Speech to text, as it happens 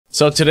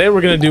So today we're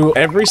gonna do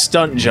every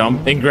stunt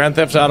jump in Grand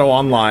Theft Auto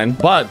Online,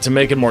 but to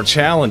make it more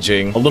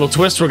challenging, a little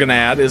twist we're gonna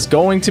add is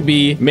going to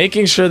be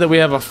making sure that we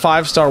have a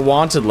 5-star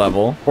wanted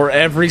level for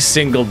every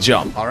single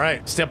jump. All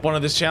right, step 1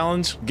 of this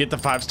challenge, get the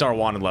 5-star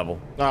wanted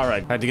level. All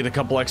right, I had to get a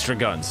couple extra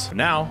guns.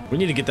 Now, we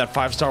need to get that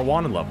 5-star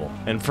wanted level.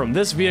 And from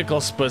this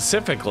vehicle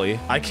specifically,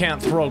 I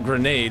can't throw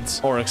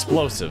grenades or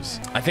explosives.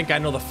 I think I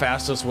know the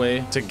fastest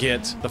way to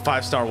get the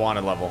 5-star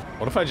wanted level.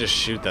 What if I just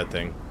shoot that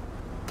thing?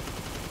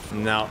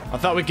 No, I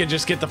thought we could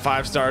just get the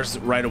 5 stars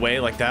right away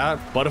like that.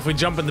 But if we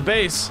jump in the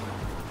base,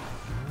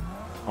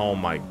 oh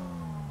my.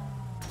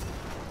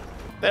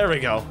 There we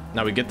go.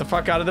 Now we get the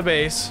fuck out of the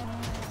base.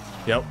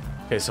 Yep.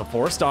 Okay, so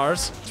 4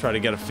 stars. Try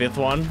to get a 5th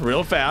one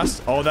real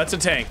fast. Oh, that's a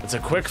tank. It's a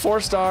quick 4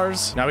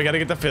 stars. Now we got to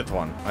get the 5th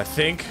one. I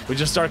think we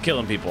just start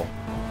killing people.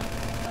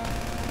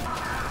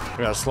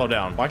 We gotta slow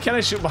down. Why can't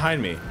I shoot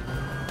behind me?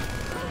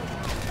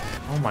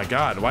 Oh my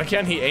god. Why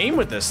can't he aim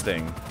with this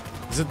thing?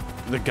 Is it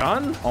the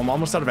gun? Oh, I'm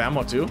almost out of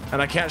ammo too.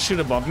 And I can't shoot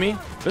above me.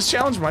 This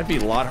challenge might be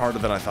a lot harder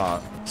than I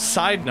thought.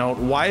 Side note,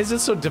 why is it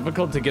so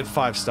difficult to get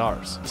 5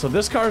 stars? So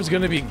this car is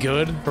going to be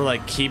good for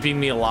like keeping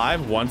me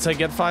alive once I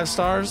get 5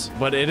 stars,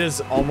 but it is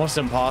almost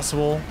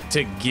impossible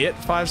to get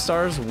 5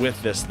 stars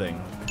with this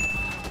thing.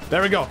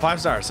 There we go, 5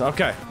 stars.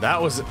 Okay, that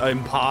was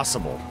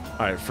impossible.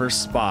 All right,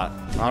 first spot.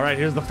 All right,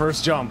 here's the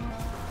first jump.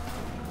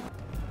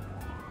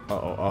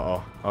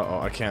 Uh-oh,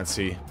 I can't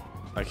see.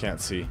 I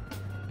can't see.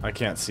 I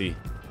can't see.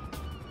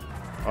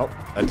 Oh,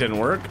 that didn't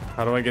work.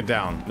 How do I get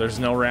down? There's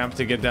no ramp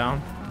to get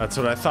down. That's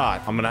what I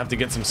thought. I'm gonna have to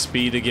get some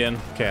speed again.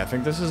 Okay, I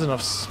think this is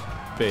enough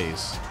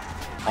space.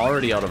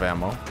 Already out of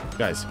ammo.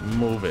 Guys,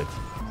 move it.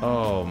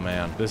 Oh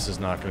man, this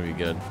is not gonna be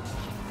good.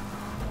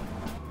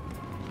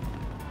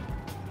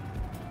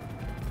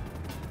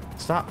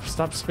 Stop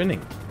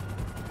spinning.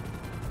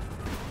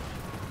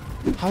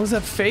 How has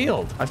that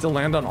failed? I have to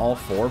land on all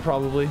 4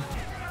 probably.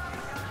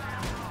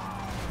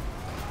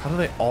 How do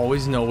they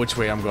always know which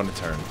way I'm going to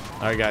turn?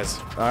 All right, guys.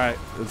 All right,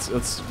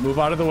 let's move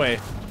out of the way.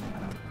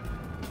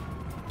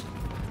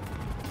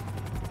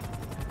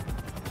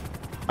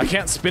 I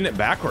can't spin it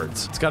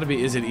backwards. It's got to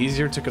be. Is it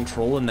easier to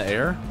control in the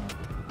air?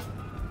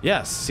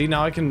 Yes. See,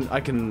 now I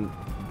can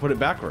put it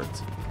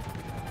backwards.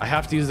 I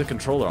have to use the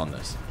controller on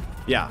this.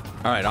 Yeah.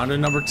 All right, on to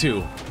number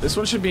 2. This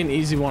one should be an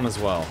easy one as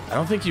well. I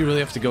don't think you really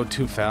have to go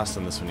too fast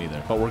on this one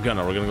either. But we're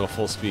gonna go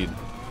full speed.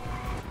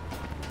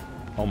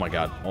 Oh my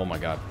god, oh my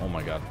god, oh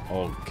my god.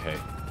 Okay.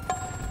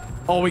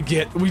 Oh, we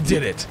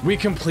did it. We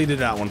completed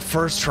that one.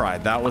 First try.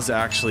 That was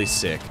actually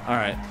sick. All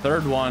right,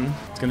 third one.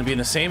 It's gonna be in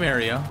the same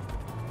area.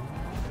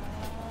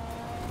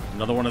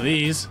 Another one of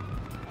these.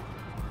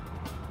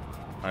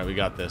 All right, we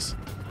got this.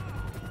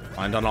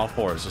 Land on all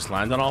 4s. Just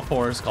land on all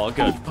 4s. Call it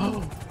good.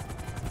 Oh.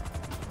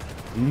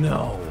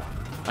 No.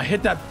 I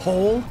hit that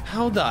pole?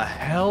 How the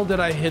hell did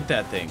I hit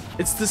that thing?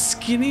 It's the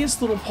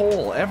skinniest little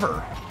pole ever.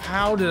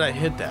 How did I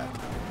hit that?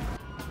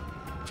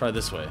 Try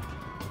this way.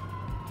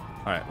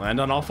 All right, land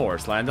on all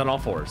 4s. Land on all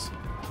 4s.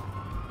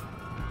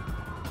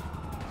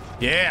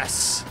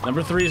 Yes!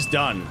 Number 3 is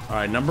done. All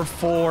right, number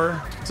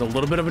 4 is a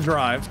little bit of a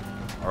drive.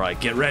 All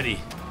right, get ready.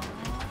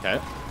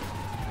 Okay.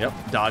 Yep,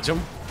 dodge them.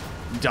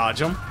 Dodge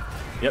them.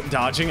 Yep,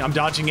 dodging. I'm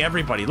dodging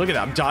everybody. Look at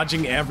that. I'm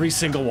dodging every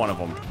single one of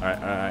them. All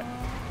right, all right.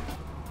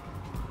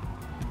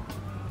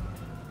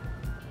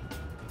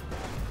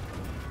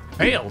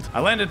 Failed. I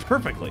landed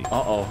perfectly.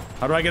 Uh-oh.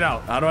 How do I get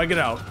out? How do I get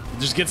out?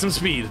 Just get some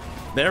speed.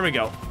 There we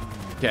go.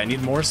 Okay, I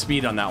need more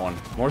speed on that one.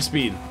 More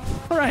speed.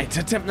 All right,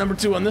 attempt number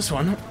 2 on this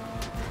one.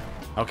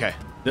 Okay,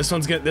 this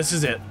one's good. This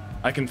is it.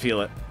 I can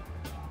feel it.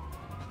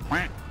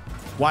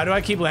 Why do I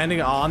keep landing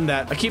on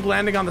that? I keep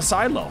landing on the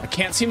silo. I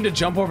can't seem to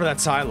jump over that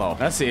silo.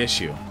 That's the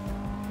issue.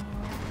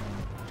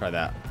 Try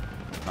that.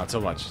 Not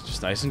so much.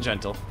 Just nice and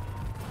gentle.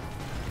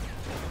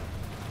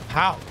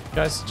 How?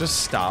 Guys, just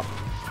stop.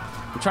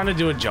 I'm trying to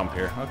do a jump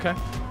here, okay?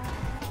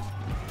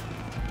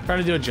 Trying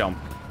to do a jump.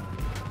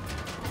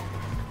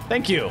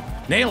 Thank you.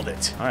 Nailed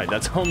it. All right,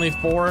 that's only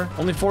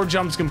 4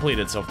 jumps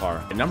completed so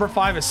far. And number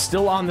 5 is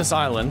still on this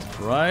island,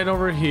 right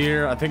over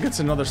here. I think it's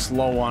another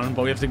slow one,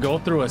 but we have to go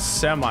through a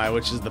semi,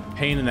 which is the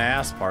pain in the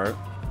ass part.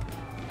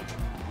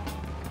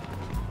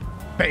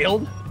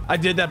 Failed. I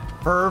did that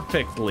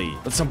perfectly.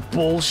 That's some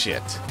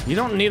bullshit. You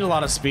don't need a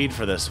lot of speed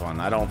for this one,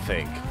 I don't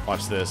think.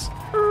 Watch this.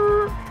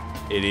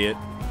 Idiot.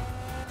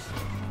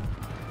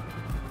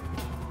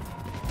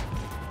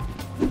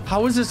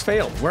 How is this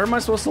failed? Where am I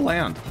supposed to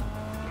land?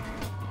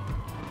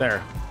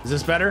 There. Is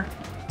this better?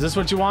 Is this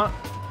what you want?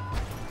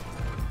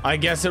 I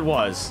guess it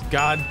was.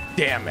 God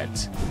damn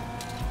it.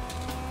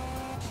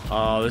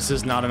 Oh, this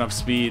is not enough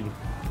speed.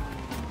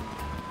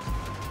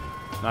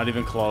 Not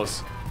even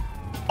close.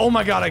 Oh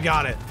my god, I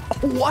got it.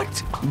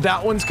 What?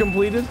 That one's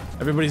completed?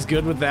 Everybody's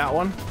good with that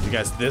one? You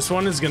guys, this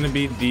one is going to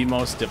be the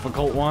most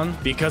difficult one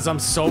because I'm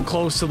so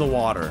close to the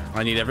water.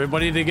 I need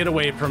everybody to get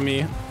away from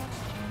me.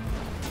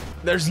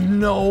 There's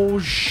no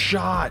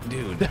shot,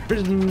 dude.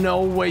 There's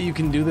no way you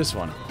can do this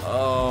one.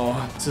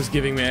 Oh, this is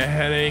giving me a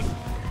headache.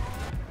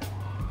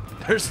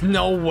 There's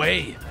no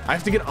way. I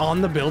have to get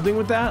on the building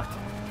with that?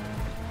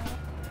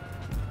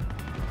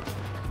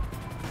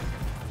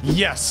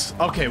 Yes.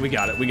 Okay, we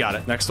got it. We got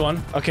it. Next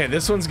one. Okay,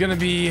 this one's gonna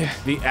be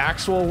the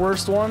actual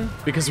worst one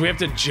because we have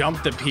to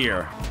jump the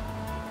pier.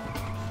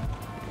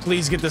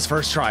 Please get this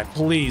first try.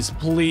 Please,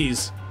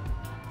 please.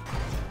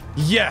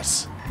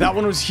 Yes. That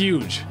one was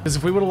huge. Because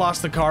if we would have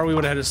lost the car, we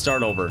would have had to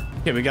start over.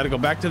 Okay, we got to go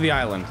back to the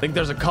island. I think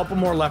there's a couple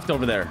more left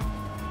over there.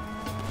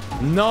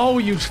 No,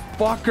 you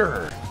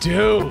fucker.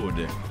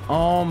 Dude.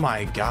 Oh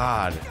my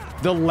God.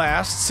 The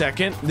last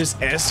second, this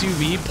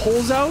SUV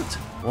pulls out?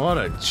 What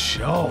a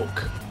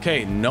joke.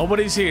 Okay,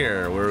 nobody's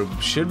here. We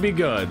should be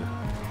good.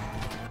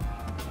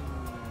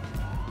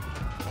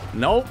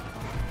 Nope.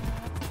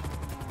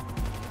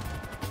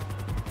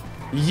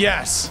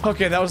 Yes.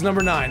 Okay, that was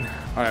number 9.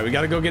 All right, we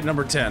got to go get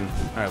number 10. All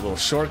right, little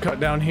shortcut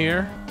down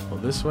here. Go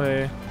this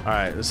way. All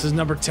right, this is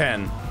number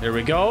 10. Here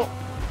we go.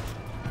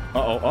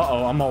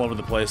 Uh-oh, I'm all over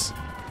the place.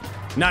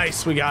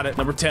 Nice, we got it.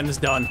 Number 10 is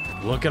done.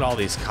 Look at all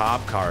these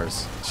cop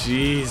cars.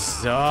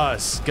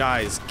 Jesus,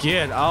 guys,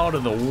 get out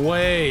of the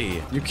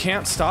way. You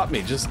can't stop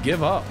me, just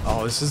give up.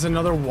 Oh, this is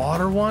another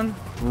water one?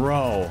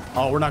 Bro.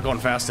 Oh, we're not going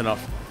fast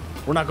enough.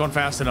 We're not going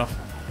fast enough.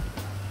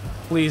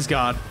 Please,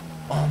 God.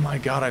 Oh my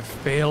God, I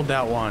failed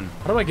that one.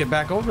 How do I get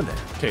back over there?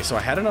 Okay, so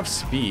I had enough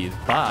speed,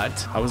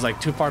 but I was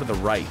like too far to the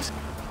right.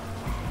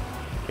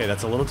 Okay,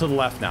 that's a little to the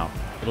left now.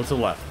 A little to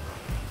the left.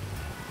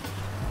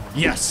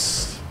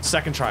 Yes!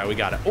 Second try, we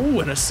got it. Oh,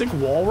 and a sick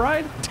wall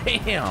ride?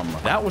 Damn,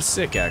 that was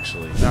sick,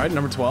 actually. All right,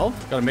 number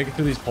 12. Gotta make it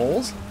through these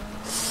poles.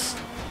 Is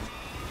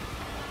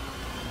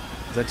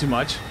that too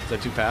much? Is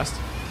that too fast?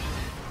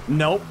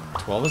 Nope.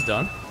 12 is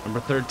done. Number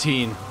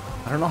 13.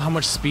 I don't know how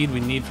much speed we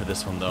need for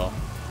this one, though.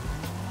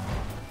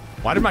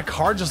 Why did my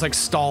car just, like,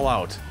 stall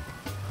out?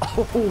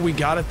 Oh, we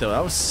got it, though.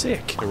 That was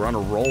sick. Okay, we're on a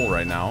roll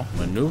right now.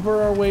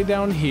 Maneuver our way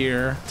down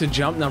here to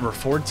jump number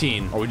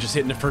 14. Are we just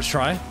hitting it first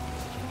try?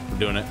 We're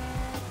doing it.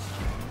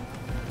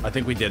 I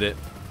think we did it.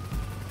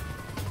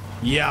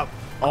 Yep.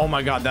 Oh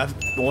my God, that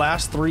the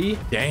last 3?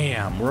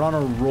 Damn, we're on a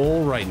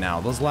roll right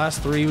now. Those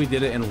last 3, we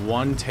did it in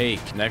one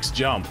take. Next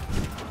jump.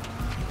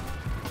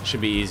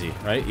 Should be easy,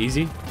 right?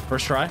 Easy.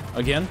 First try,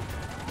 again.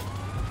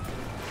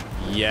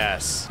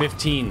 Yes.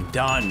 15,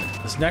 done.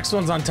 This next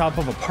one's on top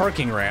of a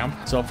parking ramp.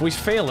 So if we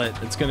fail it,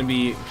 it's gonna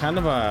be kind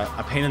of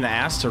a pain in the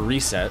ass to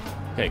reset.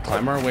 Okay,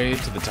 climb our way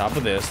to the top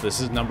of this.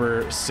 This is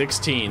number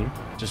 16.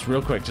 Just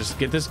real quick, just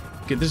get this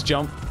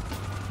jump.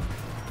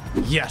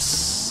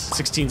 Yes,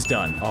 16's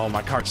done. Oh,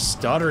 my car's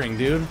stuttering,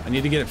 dude. I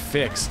need to get it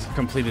fixed.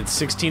 Completed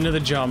 16 of the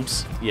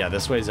jumps. Yeah,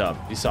 this way's up.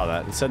 You saw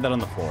that. It said that on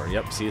the floor.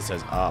 Yep, see, it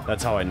says up.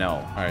 That's how I know.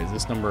 All right, is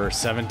this number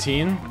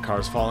 17? The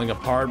car's falling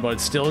apart, but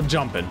it's still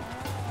jumping.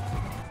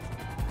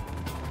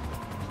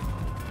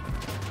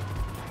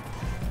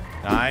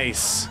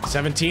 Nice.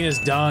 17 is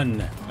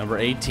done. Number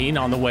 18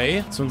 on the way.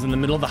 This one's in the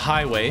middle of the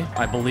highway,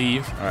 I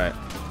believe. All right,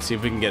 let's see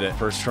if we can get it.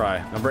 First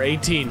try. Number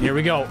 18, here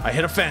we go. I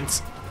hit a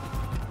fence.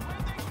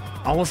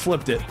 Almost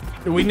flipped it.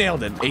 We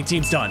nailed it.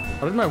 18's done.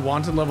 How did my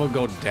wanted level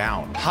go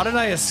down? How did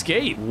I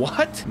escape?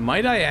 What?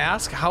 Might I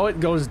ask how it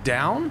goes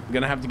down? I'm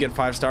gonna have to get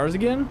 5 stars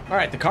again? All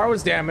right, the car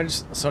was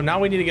damaged, so now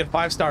we need to get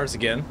 5 stars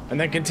again, and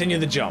then continue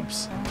the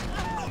jumps.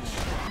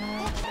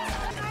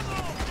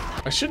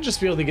 I should just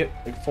be able to get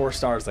like 4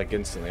 stars like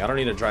instantly. I don't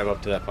need to drive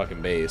up to that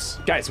fucking base.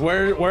 Guys,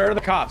 where are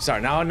the cops?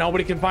 Are now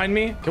nobody can find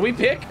me? Can we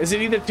pick? Is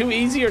it either too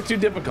easy or too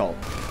difficult?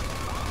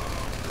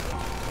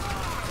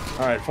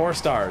 All right, 4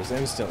 stars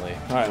instantly.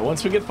 All right,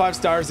 once we get 5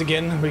 stars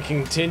again, we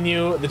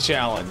continue the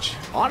challenge.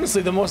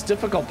 Honestly, the most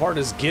difficult part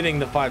is getting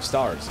the 5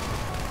 stars.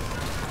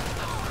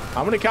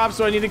 How many cops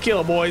do I need to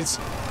kill, boys?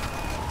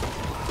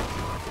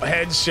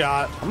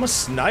 Headshot. I'm a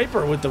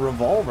sniper with the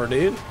revolver,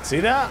 dude. See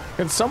that?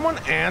 Can someone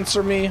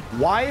answer me?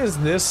 Why is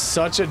this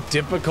such a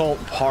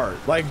difficult part?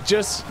 Like,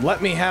 just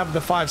let me have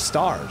the 5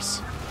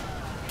 stars.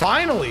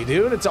 Finally,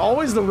 dude. It's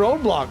always the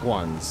roadblock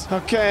ones.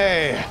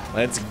 Okay,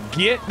 let's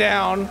get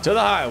down to the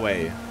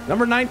highway.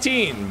 Number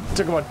 19.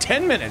 Took about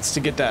 10 minutes to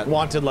get that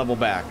wanted level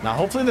back. Now,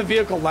 hopefully the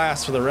vehicle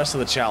lasts for the rest of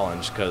the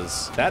challenge,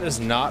 because that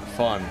is not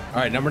fun. All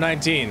right, number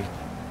 19.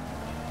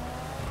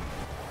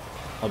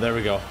 Oh, there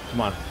we go.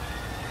 Come on.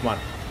 Come on.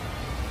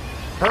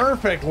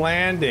 Perfect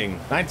landing.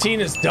 19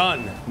 is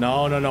done.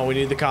 No, no, no. We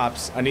need the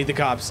cops. I need the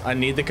cops. I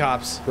need the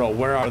cops. Bro,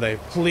 where are they?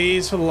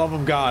 Please, for the love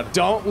of God,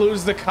 don't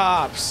lose the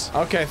cops.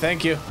 Okay,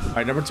 thank you. All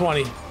right, number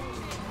 20.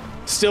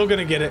 Still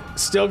gonna get it.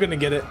 Still gonna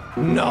get it.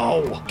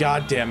 No.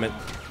 God damn it.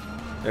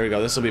 There we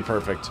go. This will be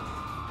perfect.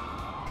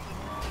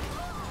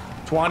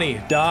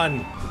 20.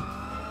 Done.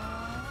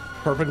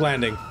 Perfect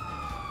landing.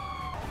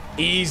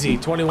 Easy.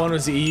 21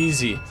 was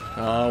easy.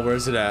 Oh,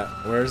 where's it at?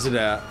 Where's it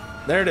at?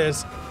 There it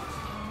is.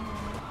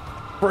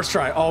 First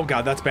try. Oh,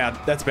 God. That's bad.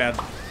 That's bad.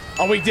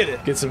 Oh, we did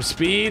it. Get some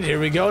speed. Here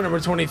we go.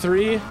 Number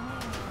 23.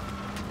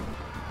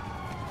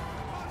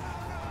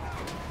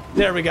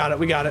 There, we got it.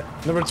 We got it.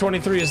 Number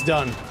 23 is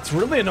done. It's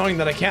really annoying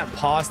that I can't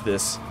pause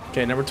this.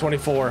 Okay, number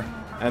 24.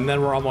 And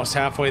then we're almost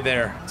halfway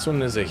there. This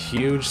one is a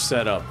huge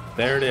setup.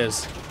 There it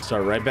is.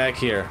 Start right back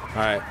here. All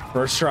right,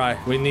 first try.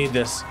 We need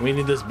this. We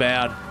need this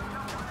bad.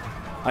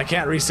 I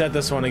can't reset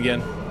this one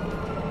again.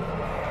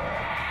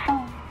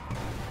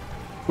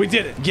 We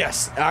did it.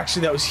 Yes.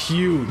 Actually, that was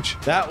huge.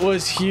 That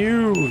was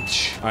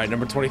huge. All right,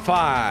 number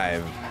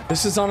 25.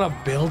 This is on a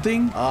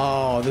building?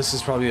 Oh, this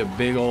is probably a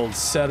big old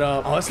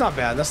setup. Oh, that's not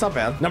bad. That's not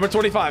bad. Number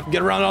 25.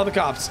 Get around all the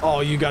cops.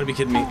 Oh, you gotta be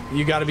kidding me.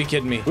 You gotta be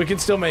kidding me. We can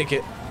still make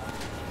it.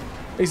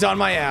 He's on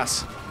my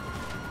ass.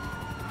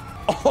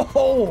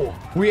 Oh,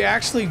 we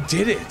actually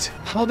did it.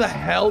 How the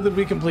hell did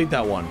we complete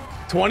that one?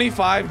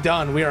 25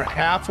 done. We are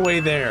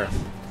halfway there.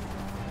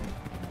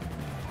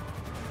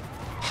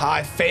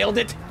 I failed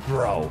it,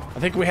 bro. I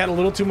think we had a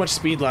little too much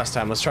speed last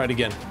time. Let's try it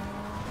again.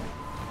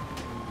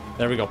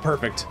 There we go.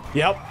 Perfect.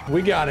 Yep,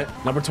 we got it.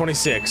 Number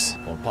 26.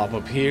 We'll pop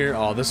up here.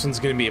 Oh, this one's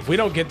going to be... If we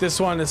don't get this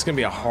one, it's going to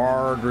be a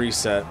hard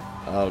reset.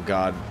 Oh,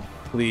 God.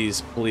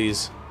 Please,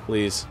 please,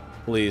 please,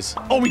 please.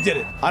 Oh, we did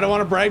it. I don't want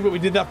to brag, but we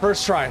did that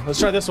first try. Let's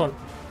try this one.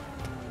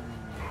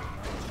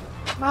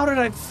 How did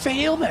I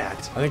fail that?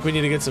 I think we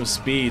need to get some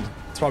speed.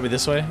 It's probably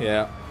this way.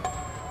 Yeah.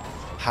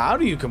 How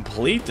do you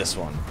complete this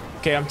one?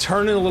 Okay, I'm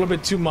turning a little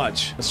bit too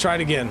much. Let's try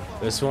it again.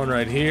 This one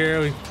right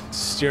here. We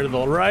steer to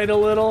the right a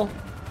little.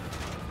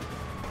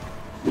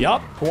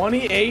 Yup,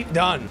 28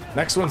 done.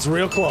 Next one's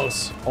real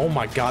close. Oh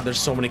my God, there's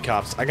so many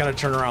cops. I gotta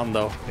turn around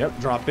though. Yep,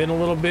 drop in a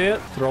little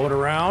bit, throw it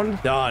around.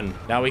 Done.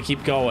 Now we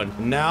keep going.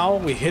 Now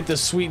we hit the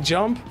sweet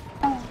jump.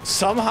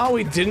 Somehow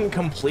we didn't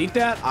complete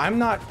that. I'm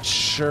not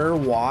sure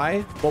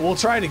why, but we'll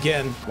try it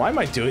again. Why am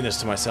I doing this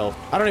to myself?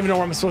 I don't even know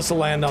where I'm supposed to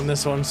land on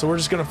this one, so we're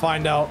just gonna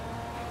find out.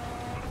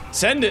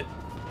 Send it.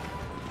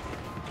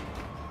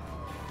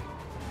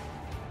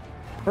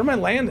 Where am I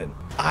landing?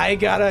 I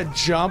gotta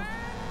jump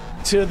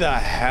to the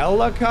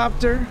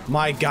helicopter?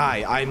 My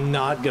guy, I'm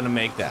not gonna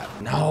make that.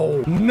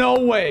 No, no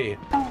way.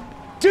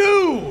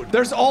 Dude,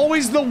 there's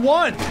always the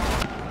one.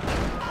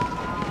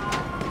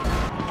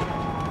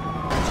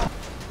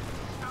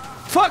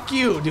 Fuck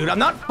you, dude. I'm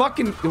not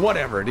fucking...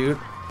 Whatever, dude.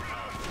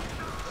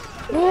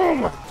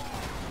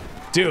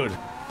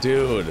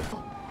 Dude.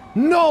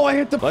 No, I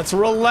hit the... Let's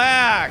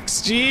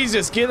relax.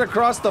 Jesus, get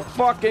across the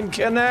fucking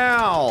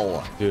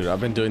canal. Dude,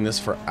 I've been doing this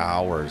for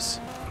hours.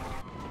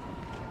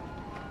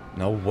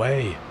 No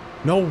way.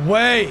 No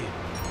way.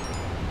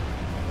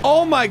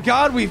 Oh my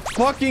God, we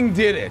fucking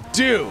did it.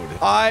 Dude,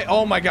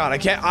 oh my God,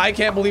 I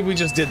can't believe we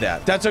just did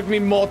that. That took me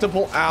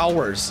multiple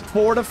hours.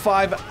 4 to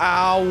 5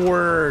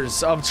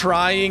 hours of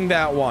trying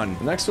that one.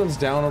 The next one's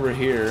down over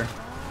here.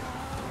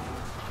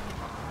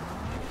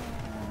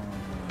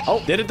 Oh,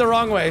 did it the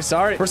wrong way,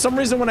 sorry. For some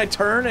reason, when I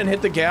turn and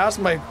hit the gas,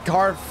 my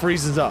car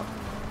freezes up.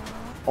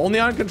 Only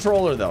on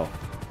controller, though.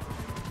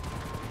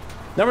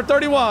 Number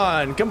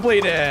 31,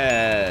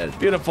 completed.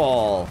 Beautiful.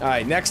 All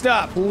right, next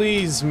up.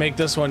 Please make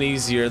this one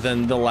easier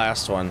than the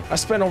last one. I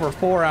spent over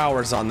 4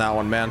 hours on that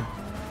one, man.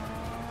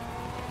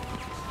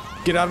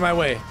 Get out of my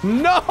way.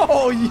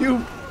 No, you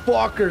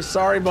fucker.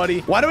 Sorry,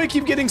 buddy. Why do we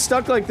keep getting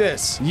stuck like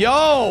this?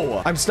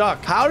 Yo, I'm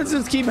stuck. How does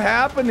this keep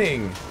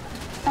happening?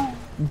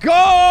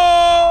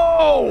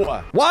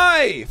 Go!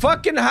 Why?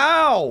 Fucking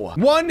how?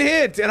 One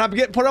hit and I'm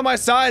getting put on my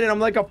side and I'm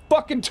like a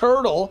fucking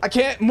turtle. I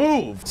can't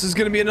move. This is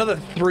gonna be another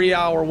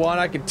 3-hour one.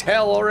 I can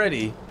tell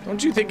already.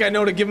 Don't you think I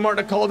know to give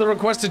Martin a call to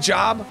request a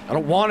job? I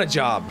don't want a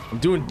job. I'm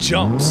doing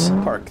jumps.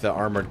 Park the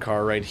armored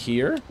car right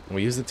here. And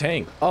we use the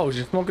tank. Oh,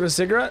 you're smoking a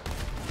cigarette?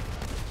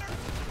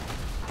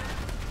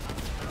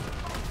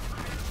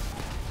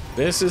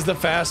 This is the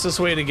fastest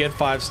way to get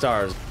 5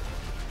 stars.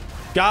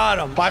 Got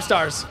him. 5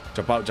 stars.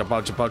 Jump out, jump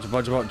out, jump out, jump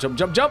out, jump out, jump,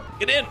 jump, jump.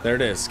 Get in. There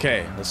it is.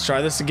 Okay, let's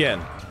try this again.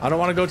 I don't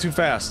want to go too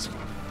fast.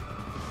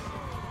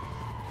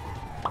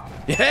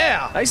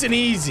 Yeah, nice and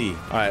easy.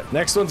 All right,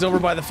 next one's over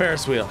by the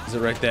Ferris wheel. Is it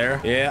right there?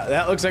 Yeah,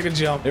 that looks like a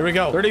jump. Here we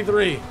go.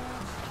 33.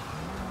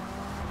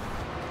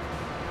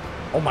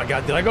 Oh my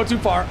God, did I go too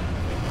far?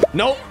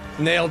 Nope,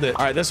 nailed it.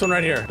 All right, this one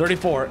right here.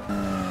 34.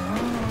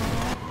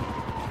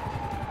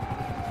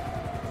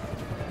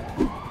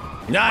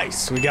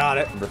 Nice, we got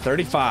it. Number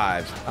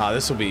 35. Ah,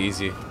 this will be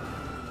easy.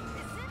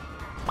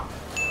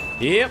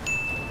 Yep.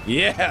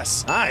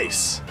 Yes.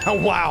 Nice.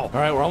 Oh, wow. All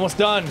right, we're almost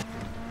done.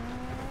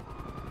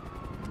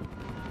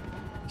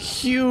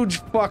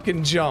 Huge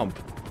fucking jump.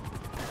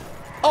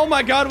 Oh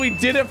my God, we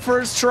did it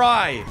first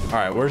try. All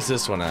right, where's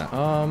this one at?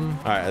 All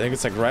right, I think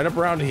it's like right up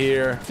around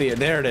here.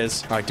 There it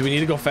is. All right, do we need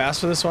to go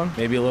fast for this one?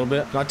 Maybe a little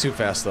bit. Not too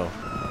fast though.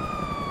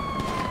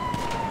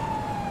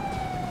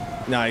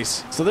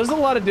 Nice. So there's a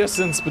lot of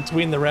distance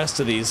between the rest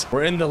of these.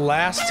 We're in the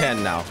last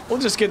 10 now. We'll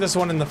just get this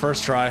one in the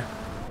first try.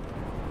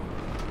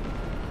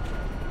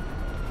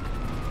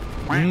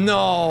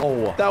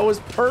 No, that was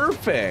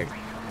perfect.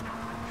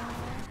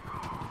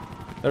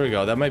 There we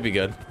go. That might be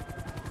good.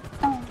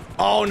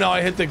 Oh no,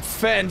 I hit the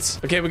fence.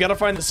 Okay, we gotta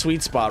find the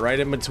sweet spot right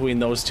in between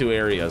those two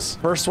areas.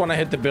 First one, I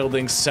hit the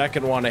building.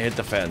 Second one, I hit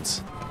the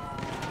fence.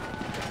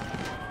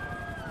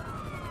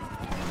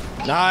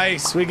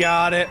 Nice, we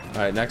got it.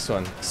 All right, next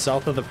one.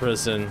 South of the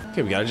prison.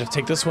 Okay, we gotta just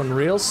take this one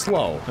real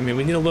slow. I mean,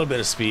 we need a little bit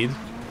of speed.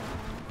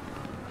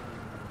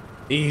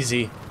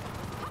 Easy.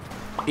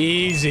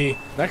 Easy.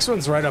 Next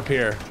one's right up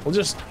here. We'll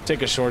just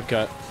take a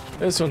shortcut.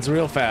 This one's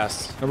real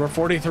fast. Number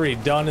 43,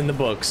 done in the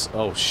books.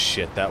 Oh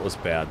shit, that was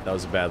bad. That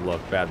was a bad look.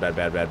 Bad, bad,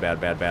 bad, bad,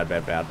 bad, bad, bad,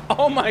 bad, bad.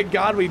 Oh my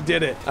god, we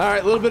did it. All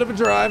right, a little bit of a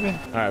drive.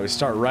 All right, we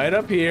start right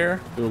up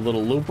here. Do a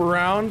little loop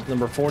around.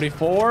 Number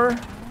 44.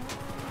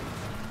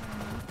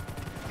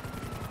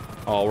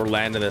 Oh, we're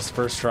landing this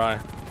first try.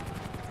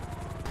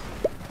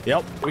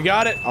 Yep, we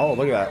got it. Oh,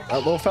 look at that. That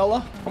little fella.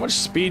 How much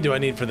speed do I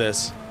need for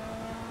this?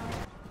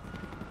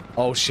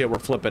 Oh shit, we're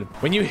flipping.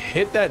 When you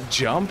hit that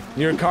jump,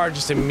 your car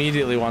just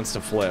immediately wants to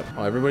flip.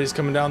 Oh, everybody's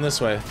coming down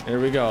this way. Here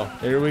we go.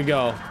 Here we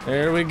go.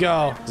 Here we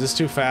go. Is this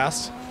too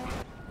fast?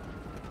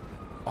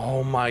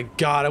 Oh my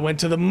god, I went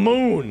to the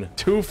moon.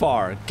 Too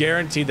far.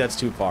 Guaranteed that's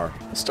too far.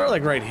 Let's start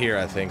like right here,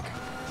 I think.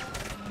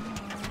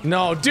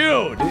 No,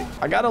 dude!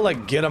 I gotta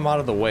like get them out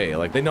of the way.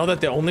 Like they know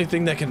that the only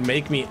thing that can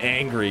make me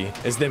angry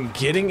is them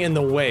getting in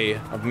the way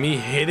of me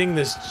hitting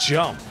this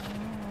jump.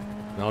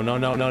 No, no,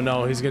 no, no,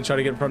 no. He's gonna try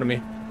to get in front of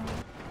me.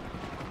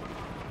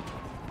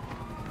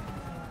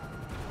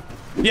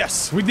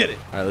 Yes, we did it.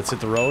 All right, let's hit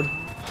the road.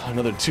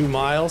 Another 2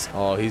 miles.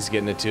 Oh, he's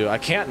getting it too. I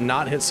can't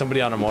not hit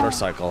somebody on a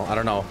motorcycle. I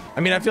don't know. I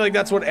mean, I feel like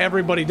that's what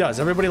everybody does.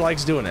 Everybody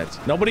likes doing it.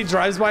 Nobody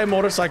drives by a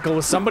motorcycle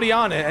with somebody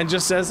on it and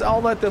just says,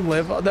 I'll let them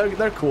live. Oh,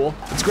 they're cool.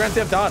 It's Grand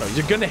Theft Auto.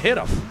 You're gonna hit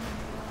them.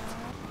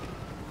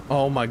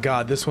 Oh my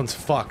god, this one's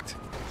fucked.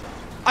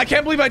 I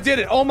can't believe I did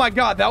it. Oh my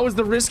god, that was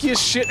the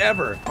riskiest shit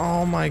ever.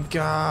 Oh my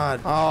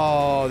god.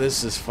 Oh,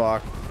 this is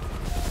fucked.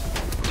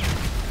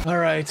 All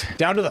right,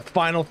 down to the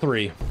final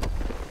 3.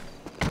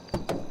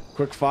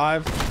 Quick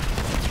 5.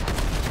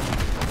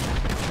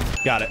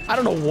 Got it. I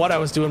don't know what I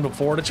was doing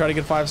before to try to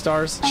get 5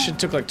 stars. Shit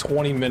took like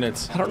 20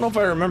 minutes. I don't know if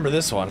I remember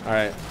this one. All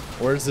right.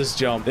 Where's this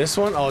jump? This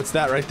one? Oh, it's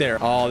that right there.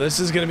 Oh,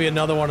 this is going to be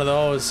another one of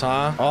those,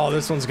 huh? Oh,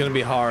 this one's going to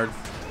be hard.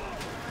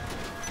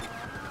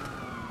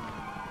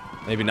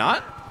 Maybe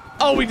not?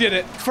 Oh, we did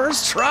it.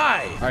 First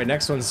try. All right,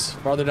 next one's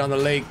farther down the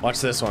lake.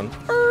 Watch this one.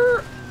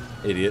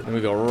 Idiot. Then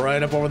we go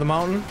right up over the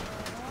mountain.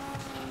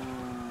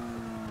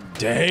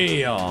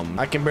 Damn.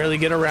 I can barely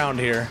get around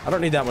here. I don't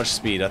need that much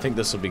speed. I think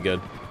this will be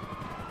good.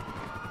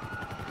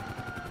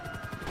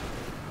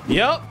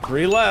 Yep,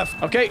 3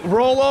 left. Okay,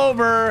 roll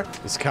over.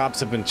 These cops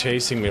have been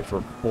chasing me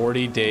for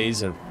 40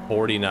 days and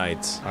 40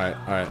 nights. All right,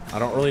 all right. I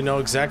don't really know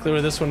exactly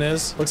where this one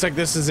is. Looks like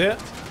this is it.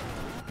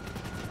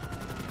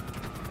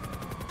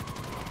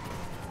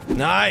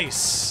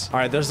 Nice. All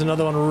right, there's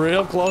another one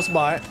real close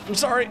by. I'm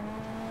sorry.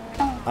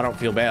 I don't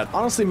feel bad.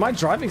 Honestly, my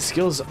driving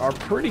skills are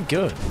pretty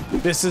good.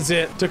 This is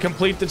it to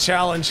complete the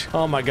challenge.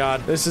 Oh my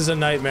god, this is a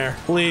nightmare.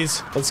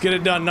 Please, let's get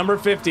it done. Number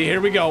 50,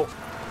 here we go.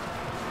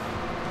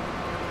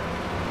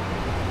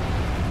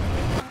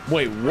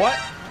 Wait, what?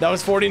 That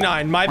was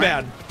 49, my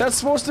bad. That's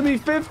supposed to be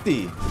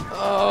 50.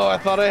 Oh, I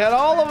thought I had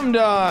all of them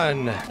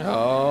done.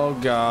 Oh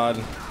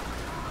god.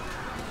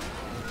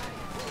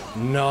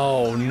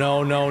 No,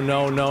 no, no,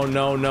 no, no,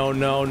 no, no,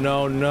 no,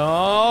 no,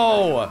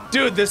 no.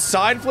 Dude, this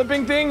side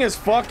flipping thing is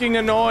fucking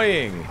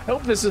annoying. I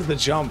hope this is the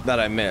jump that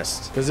I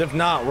missed. Because if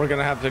not, we're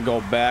gonna have to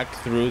go back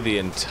through the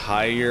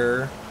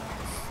entire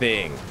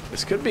thing.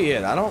 This could be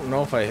it. I don't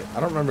know if I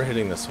don't remember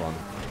hitting this one.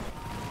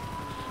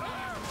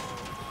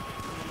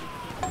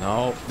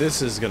 No,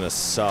 this is gonna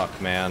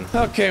suck, man.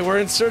 Okay, we're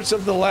in search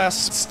of the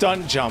last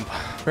stunt jump.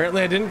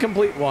 Apparently I didn't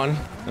complete one,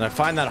 and I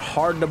find that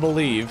hard to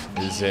believe.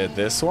 Is it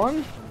this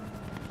one?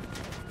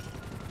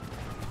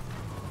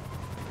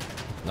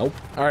 Nope.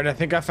 All right, I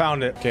think I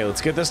found it. Okay, let's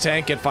get this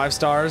tank, get 5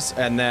 stars,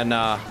 and then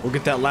we'll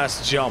get that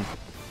last jump.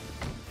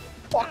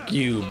 Fuck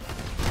you.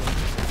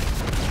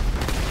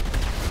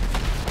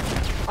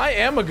 I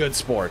am a good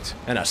sport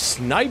and a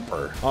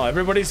sniper. Oh,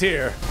 everybody's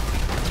here.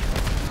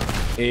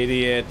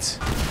 Idiot.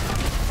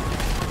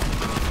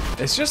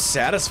 It's just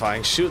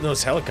satisfying shooting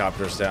those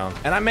helicopters down.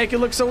 And I make it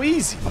look so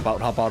easy. Hop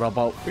out, hop out, hop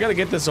out. We gotta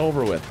get this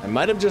over with. I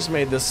might have just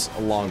made this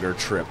a longer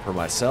trip for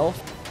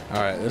myself.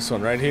 All right, this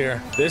one right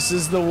here. This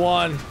is the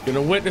one. Gonna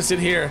witness it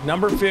here.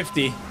 Number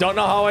 50. Don't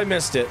know how I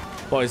missed it.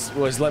 Boys,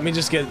 let me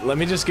just get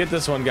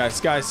this one, guys.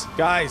 Guys.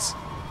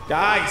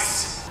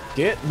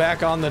 Get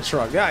back on the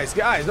truck. Guys.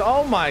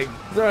 Oh my,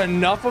 is there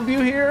enough of you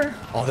here?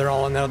 Oh, they're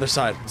all on the other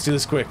side. Let's do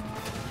this quick.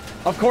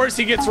 Of course,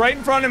 he gets right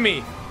in front of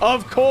me.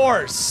 Of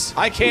course.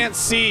 I can't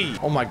see.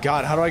 Oh my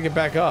god, how do I get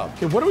back up?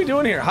 Okay, what are we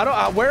doing here? How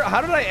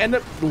did I end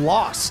up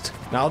lost?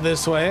 Now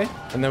this way,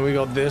 and then we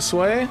go this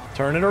way.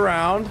 Turn it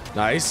around.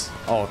 Nice.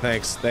 Oh,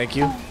 thanks. Thank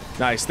you.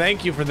 Nice.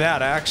 Thank you for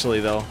that, actually,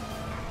 though.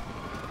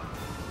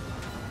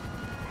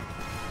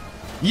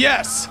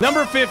 Yes!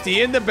 Number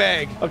 50 in the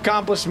bag.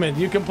 Accomplishment.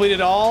 You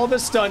completed all the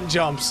stunt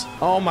jumps.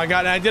 Oh my god,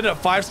 and I did a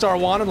 5-star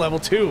wanted level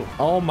too.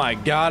 Oh my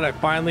god, I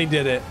finally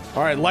did it.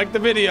 All right, like the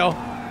video.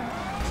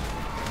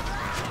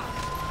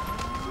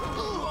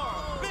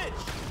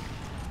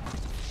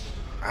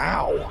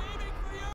 Ow.